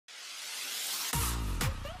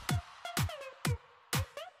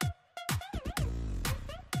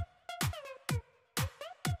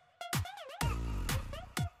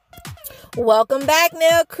Welcome back,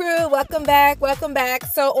 nail crew. Welcome back. Welcome back.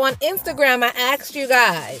 So on Instagram, I asked you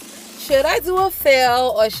guys, should I do a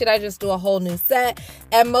fill or should I just do a whole new set?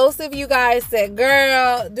 And most of you guys said,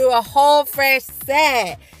 girl, do a whole fresh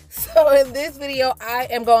set. So in this video, I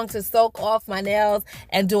am going to soak off my nails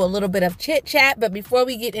and do a little bit of chit chat. But before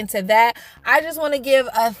we get into that, I just want to give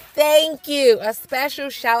a thank you, a special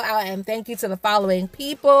shout out and thank you to the following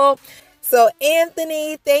people. So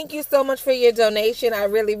Anthony, thank you so much for your donation. I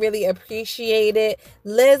really appreciate it.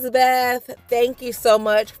 Lizbeth, thank you so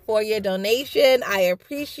much for your donation. I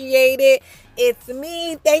appreciate it. It's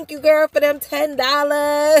me. Thank you, girl, for them $10.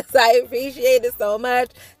 I appreciate it so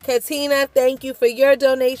much. Katina, thank you for your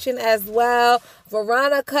donation as well.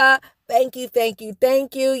 Veronica, thank you.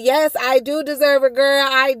 Yes, I do deserve it, girl.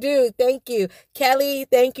 I do. Thank you. Kelly,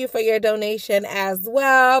 thank you for your donation as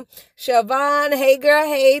well. Siobhan, hey, girl.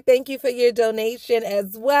 Hey, thank you for your donation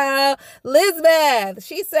as well. Lizbeth,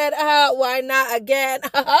 she said, why not again?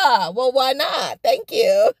 Well, why not? Thank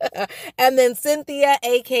you. And then Cynthia,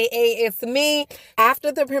 a.k.a. It's Me.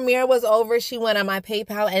 After the premiere was over, she went on my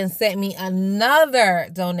PayPal and sent me another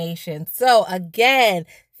donation. So again,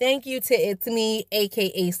 thank you to It's Me,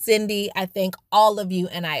 a.k.a. Cindy. I thank all of you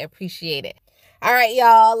and I appreciate it. All right,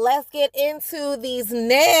 y'all, let's get into these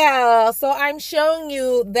nails. So I'm showing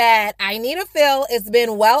you that I need a fill. It's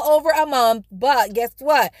been well over a month, but guess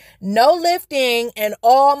what? No lifting and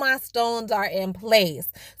all my stones are in place.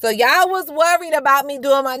 So y'all was worried about me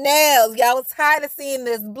doing my nails. Y'all was tired of seeing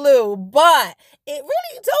this blue, but it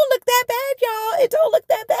really don't look that bad, y'all. It don't look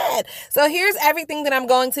that bad. So here's everything that I'm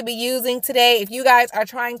going to be using today. If you guys are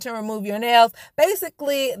trying to remove your nails,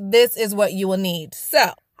 basically this is what you will need.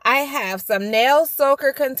 So I have some nail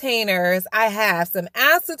soaker containers. I have some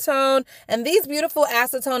acetone, and these beautiful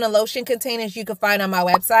acetone and lotion containers you can find on my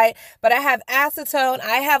website. But I have acetone,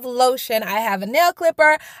 I have lotion, I have a nail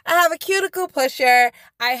clipper, I have a cuticle pusher,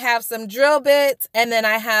 I have some drill bits, and then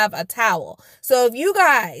I have a towel. So if you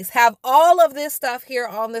guys have all of this stuff here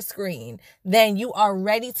on the screen, then you are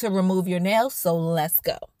ready to remove your nails. So let's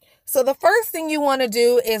go. So the first thing you want to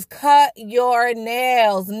do is cut your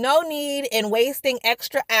nails. No need in wasting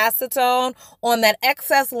extra acetone on that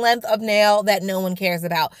excess length of nail that no one cares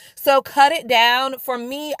about. So cut it down. For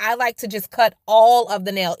me, I like to just cut all of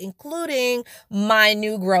the nail, including my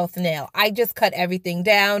new growth nail. I just cut everything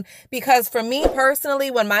down because for me personally,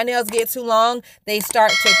 when my nails get too long, they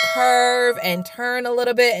start to curve and turn a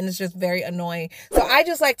little bit and it's just very annoying. So I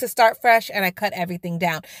just like to start fresh and I cut everything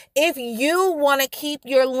down. If you want to keep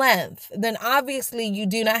your length, then obviously you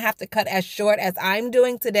do not have to cut as short as I'm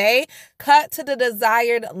doing today. Cut to the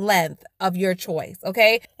desired length of your choice,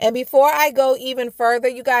 okay? And before I go even further,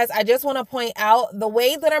 you guys, I just want to point out the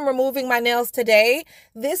way that I'm removing my nails today.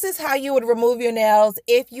 This is how you would remove your nails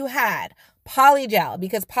if you had POLYGEL,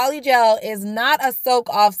 because POLYGEL is not a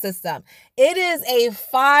soak off system. It is a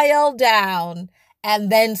file down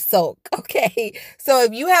and then soak, okay? So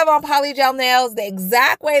if you have on POLYGEL nails the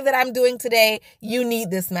exact way that I'm doing today, you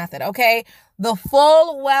need this method, okay? The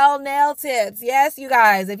full well nail tips. Yes, you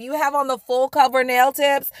guys, if you have on the full cover nail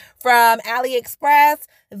tips from AliExpress,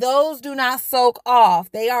 those do not soak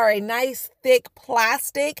off. They are a nice thick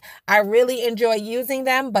plastic. I really enjoy using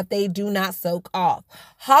them, but they do not soak off.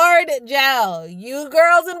 Hard gel. You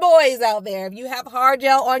girls and boys out there, if you have hard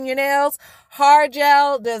gel on your nails, hard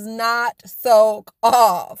gel does not soak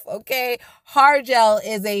off, okay? Hard gel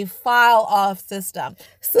is a file off system.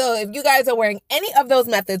 So if you guys are wearing any of those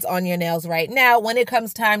methods on your nails right now, when it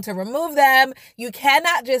comes time to remove them, you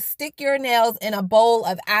cannot just stick your nails in a bowl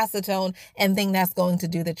of acetone and think that's going to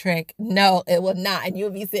do the trick. No, it will not. And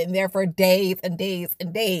you'll be sitting there for days and days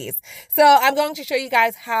and days. So I'm going to show you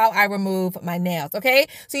guys how I remove my nails, okay?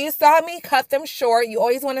 So you saw me cut them short. You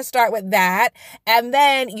always want to start with that. And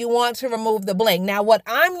then you want to remove the bling. Now, what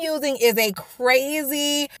I'm using is a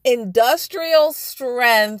crazy industrial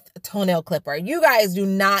strength toenail clipper. You guys do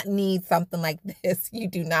not need something like this. You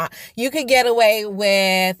do not. You could get away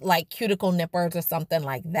with like cuticle nippers or something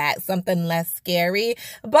like that, something less scary.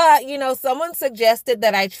 But, you know, someone suggested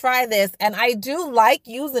that I try this and I do like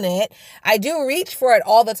using it. I do reach for it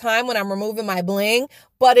all the time when I'm removing my bling,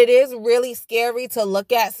 but it is really scary to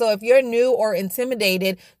look at. So if you're new or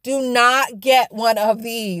intimidated, do not get one of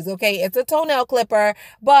these, okay? It's a toenail clipper,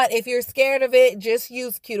 but if you're scared of it, just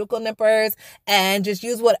use cuticle nippers and just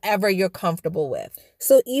use whatever you're comfortable with.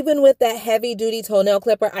 So even with that heavy duty toenail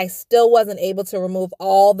clipper, I still wasn't able to remove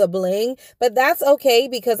all the bling, but that's okay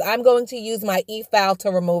because I'm going to use my E-file to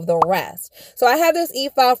remove the rest. So I have this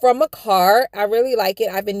E-file from Makartt. I really like it.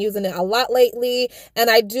 I've been using it a lot lately, and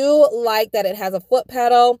I do like that it has a foot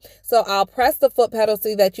pedal. So I'll press the foot pedal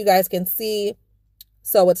so that you guys can see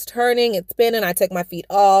So it's turning, it's spinning. I take my feet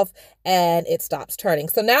off and it stops turning.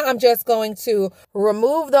 So now I'm just going to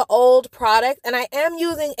remove the old product, and I am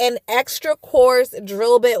using an extra coarse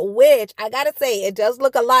drill bit, which I gotta say, it does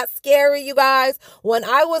look a lot scary, you guys. When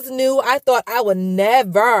I was new, I thought I would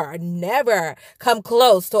never come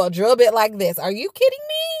close to a drill bit like this. Are you kidding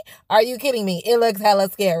me? Are you kidding me? It looks hella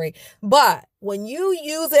scary. But when you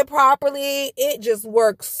use it properly, it just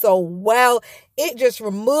works so well. It just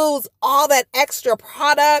removes all that extra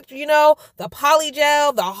product, you know, the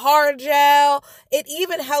polygel, the hard gel. It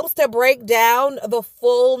even helps to break down the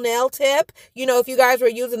full nail tip. You know, if you guys were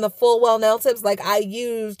using the full well nail tips like I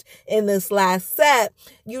used in this last set,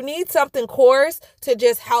 you need something coarse to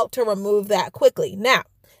just help to remove that quickly. Now,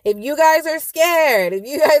 if you guys are scared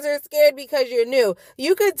because you're new,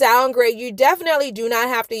 you could downgrade. You definitely do not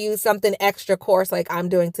have to use something extra coarse like I'm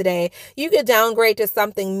doing today. You could downgrade to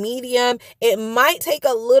something medium. It might take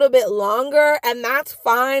a little bit longer, and that's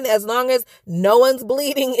fine as long as no one's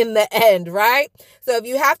bleeding in the end, right? So if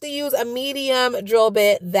you have to use a medium drill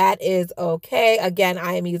bit, that is okay. Again,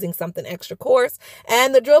 I am using something extra coarse,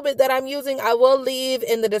 and the drill bit that I'm using, I will leave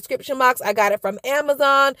in the description box. I got it from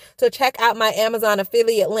Amazon, so check out my Amazon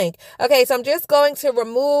affiliate link. Okay, so I'm just going to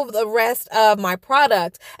remove the rest of my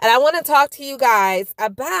product, and I want to talk to you guys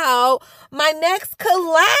about my next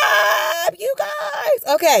collab, you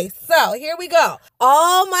guys. Okay, so here we go.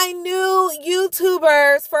 All my new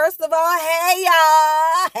YouTubers, first of all, hey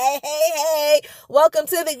y'all, hey, welcome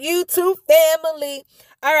to the YouTube family.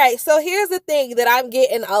 All right, so here's the thing that I'm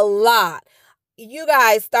getting a lot. You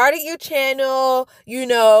guys started your channel, you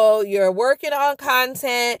know, you're working on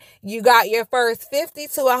content, you got your first 50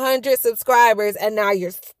 to 100 subscribers, and now you're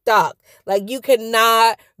stuck. Like, you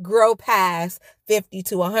cannot grow past 50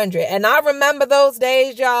 to 100. And I remember those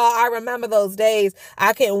days, y'all. I remember those days.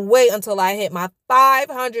 I can't wait until I hit my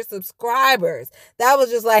 500 subscribers. That was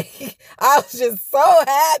just like, I was just so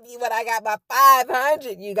happy when I got my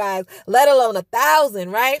 500, you guys, let alone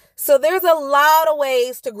 1,000, right? So there's a lot of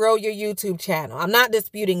ways to grow your YouTube channel. I'm not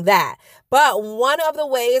disputing that. But one of the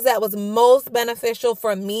ways that was most beneficial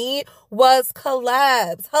for me was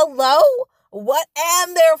collabs. Hello? What?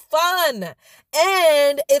 And they're fun.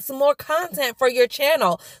 And it's more content for your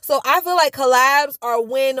channel. So I feel like collabs are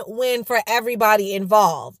win-win for everybody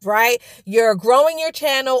involved, right? You're growing your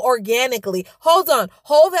channel organically. Hold on.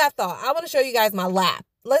 Hold that thought. I want to show you guys my lap.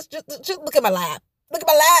 Let's just look at my lap. Look at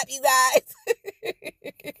my lap, you guys.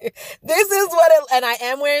 This is what it, and I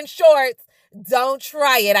am wearing shorts. Don't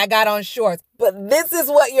try it. I got on shorts. But this is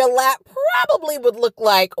what your lap probably would look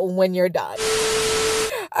like when you're done.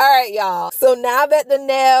 All right, y'all. So now that the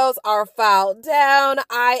nails are filed down,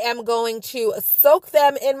 I am going to soak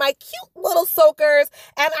them in my cute little soakers.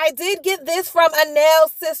 And I did get this from a nail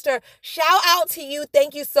sister. Shout out to you.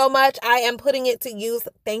 Thank you so much. I am putting it to use.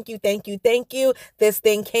 Thank you, thank you, thank you. This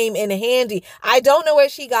thing came in handy. I don't know where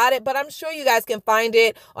she got it, but I'm sure you guys can find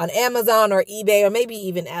it on Amazon or eBay or maybe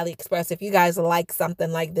even AliExpress. If you guys like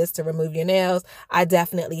something like this to remove your nails, I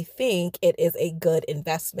definitely think it is a good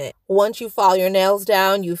investment. Once you file your nails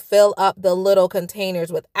down, you fill up the little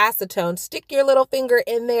containers with acetone, stick your little finger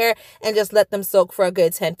in there, and just let them soak for a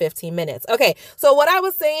good 10-15 minutes. Okay, so what I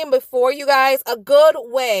was saying before, you guys, a good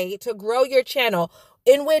way to grow your channel,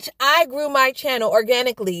 in which I grew my channel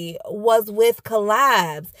organically, was with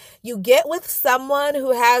collabs. You get with someone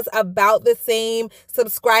who has about the same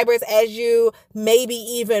subscribers as you, maybe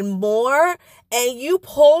even more, and you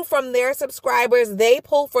pull from their subscribers, they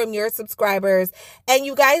pull from your subscribers, and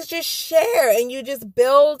you guys just share, and you just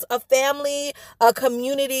build a family, a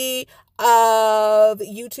community of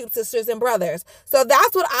YouTube sisters and brothers. So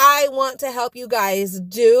that's what I want to help you guys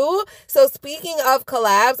do. So speaking of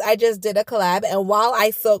collabs, I just did a collab, and while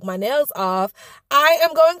I soak my nails off, I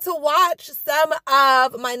am going to watch some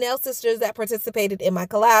of my nail sisters that participated in my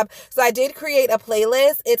collab. So I did create a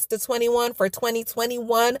playlist. It's the 21 for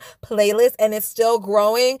 2021 playlist, and it's still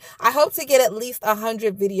growing. I hope to get at least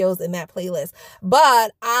 100 videos in that playlist.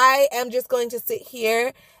 But I am just going to sit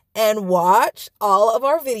here and watch all of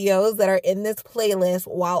our videos that are in this playlist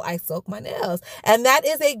while I soak my nails. And that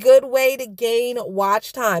is a good way to gain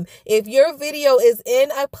watch time. If your video is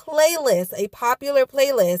in a playlist, a popular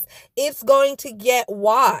playlist, it's going to get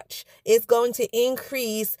watch. It's going to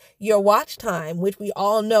increase your watch time, which we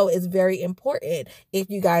all know is very important if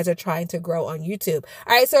you guys are trying to grow on YouTube.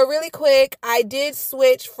 All right, so really quick, I did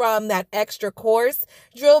switch from that extra coarse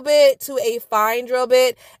drill bit to a fine drill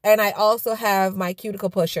bit, and I also have my cuticle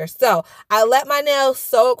pusher. pusher. So I let my nails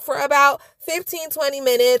soak for about 15-20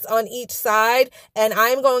 minutes on each side, and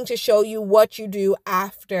I'm going to show you what you do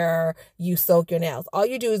after you soak your nails. All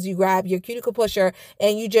you do is you grab your cuticle pusher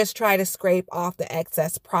and you just try to scrape off the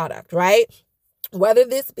excess product, right? Whether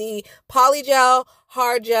this be polygel,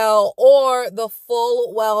 hard gel, or the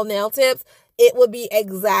full well nail tips, it would be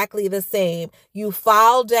exactly the same. You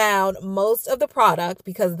file down most of the product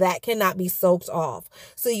because that cannot be soaked off.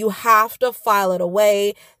 So you have to file it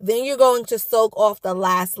away. Then you're going to soak off the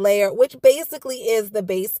last layer, which basically is the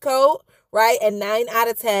base coat, right? And 9 out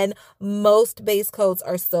of 10, most base coats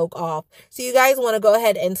are soak off. So you guys want to go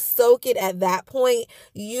ahead and soak it at that point.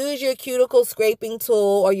 Use your cuticle scraping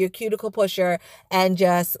tool or your cuticle pusher and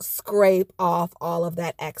just scrape off all of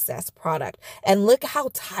that excess product. And look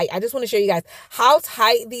how tight. I just want to show you guys how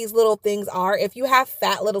tight these little things are. If you have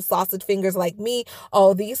fat little sausage fingers like me,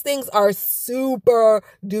 oh, these things are super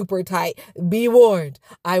duper tight. Be warned.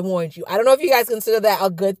 I warned you. I don't know if you guys consider that a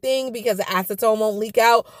good thing because the acetone won't leak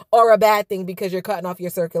out, or a bad thing because you're cutting off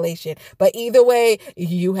your circulation. But either way,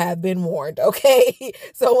 you have been warned, okay?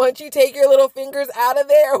 So once you take your little fingers out of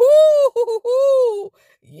there,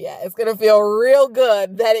 yeah, it's going to feel real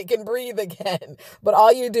good that it can breathe again. But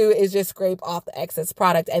all you do is just scrape off the excess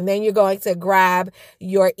product. And then you're going to grab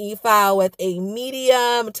your E-file with a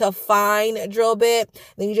medium to fine drill bit.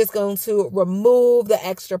 Then you're just going to remove the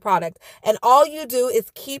extra product. And all you do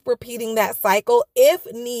is keep repeating that cycle if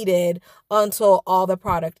needed until all the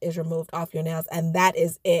product is removed off your nails. And that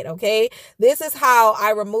is it, okay? This is how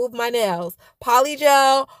I remove my nails.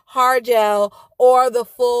 Polygel, hard gel, or the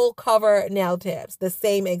full cover nail tips, the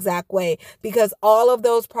same exact way, because all of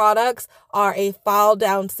those products are a file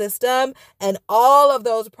down system, and all of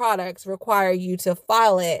those products require you to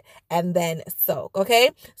file it and then soak, okay?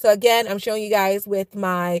 So again, I'm showing you guys with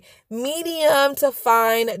my medium to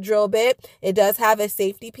fine drill bit. It does have a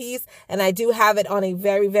safety piece, and I do have it on a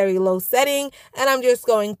very, very low setting, and I'm just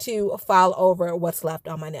going to file over what's left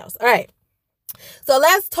on my nails. All right. So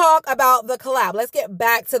let's talk about the collab. Let's get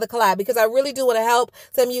back to the collab because I really do want to help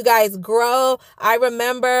some of you guys grow. I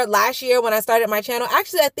remember last year when I started my channel,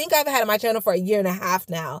 actually, I think I've had my channel for 1.5 years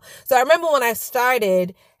now. So I remember when I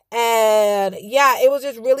started, and yeah, it was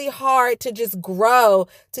just really hard to just grow,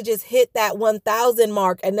 to just hit that 1,000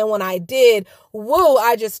 mark. And then when I did, woo,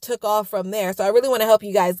 I just took off from there. So I really want to help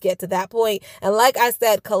you guys get to that point. And like I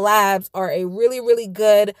said, collabs are a really, really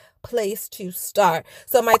good place to start.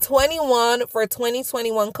 So my 21 for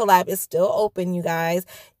 2021 collab is still open, you guys.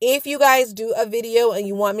 If you guys do a video and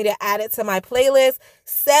you want me to add it to my playlist,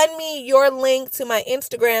 send me your link to my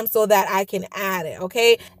Instagram so that I can add it,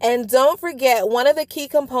 okay? And don't forget, one of the key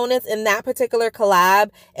components in that particular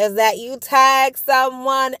collab is that you tag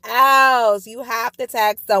someone else. You have to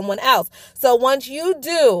tag someone else. So once you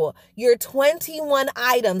do your 21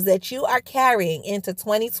 items that you are carrying into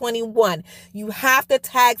 2021, you have to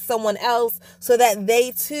tag someone else so that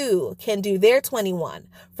they too can do their 21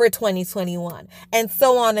 for 2021, and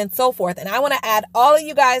so on and so forth. And I want to add all of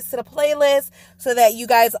you guys to the playlist so that you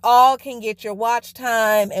guys all can get your watch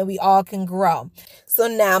time and we all can grow. So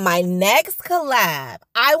now my next collab,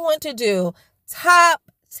 I want to do top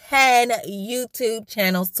 10 YouTube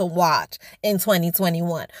channels to watch in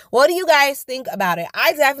 2021. What do you guys think about it?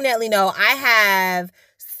 I definitely know I have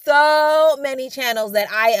so many channels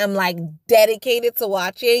that I am like dedicated to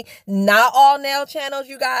watching. Not all nail channels,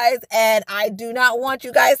 you guys, and I do not want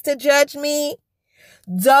you guys to judge me.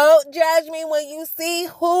 Don't judge me when you see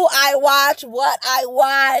who I watch, what I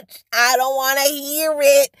watch. I don't want to hear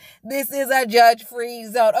it. This is a judge-free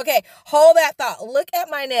zone. Okay, hold that thought. Look at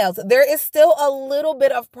my nails. There is still a little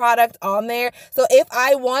bit of product on there. So if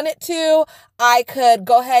I wanted to, I could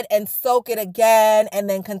go ahead and soak it again and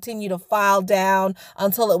then continue to file down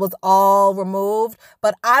until it was all removed.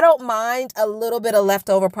 But I don't mind a little bit of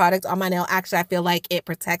leftover product on my nail. Actually, I feel like it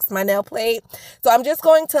protects my nail plate. So I'm just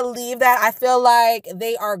going to leave that. I feel like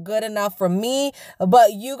they are good enough for me,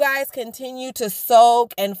 but you guys continue to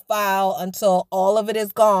soak and file until all of it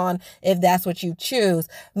is gone if that's what you choose.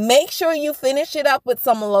 Make sure you finish it up with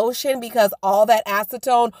some lotion because all that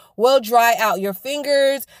acetone will dry out your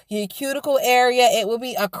fingers, your cuticle area. It will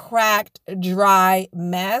be a cracked, dry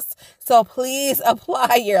mess. So please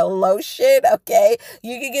apply your lotion, okay?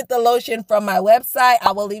 You can get the lotion from my website.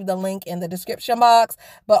 I will leave the link in the description box.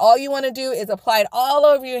 But all you want to do is apply it all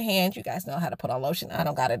over your hands. You guys know how to put on lotion. I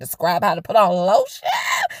don't got to describe how to put on lotion.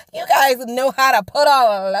 You guys know how to put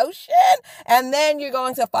on a lotion. And then you're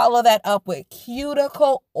going to follow that up with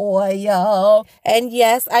cuticle oil. And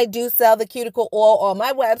yes, I do sell the cuticle oil on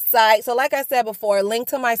my website. So like I said before, link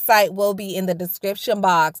to my site will be in the description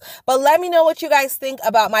box. But let me know what you guys think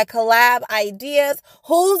about my collab ideas.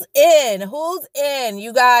 Who's in? Who's in?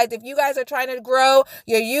 You guys, if you guys are trying to grow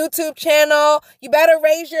your YouTube channel, you better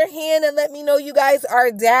raise your hand and let me know you guys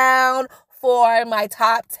are down for my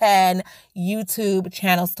top 10 YouTube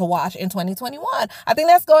channels to watch in 2021. I think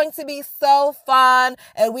that's going to be so fun,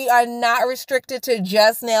 and we are not restricted to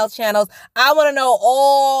just nail channels. I want to know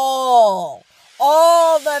all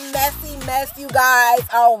the messy mess you guys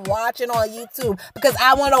are watching on YouTube, because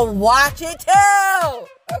I want to watch it too.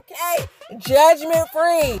 Okay? Judgment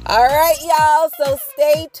free. All right, y'all. So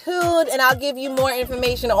stay tuned and I'll give you more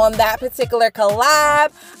information on that particular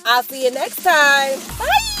collab. I'll see you next time.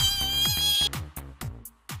 Bye.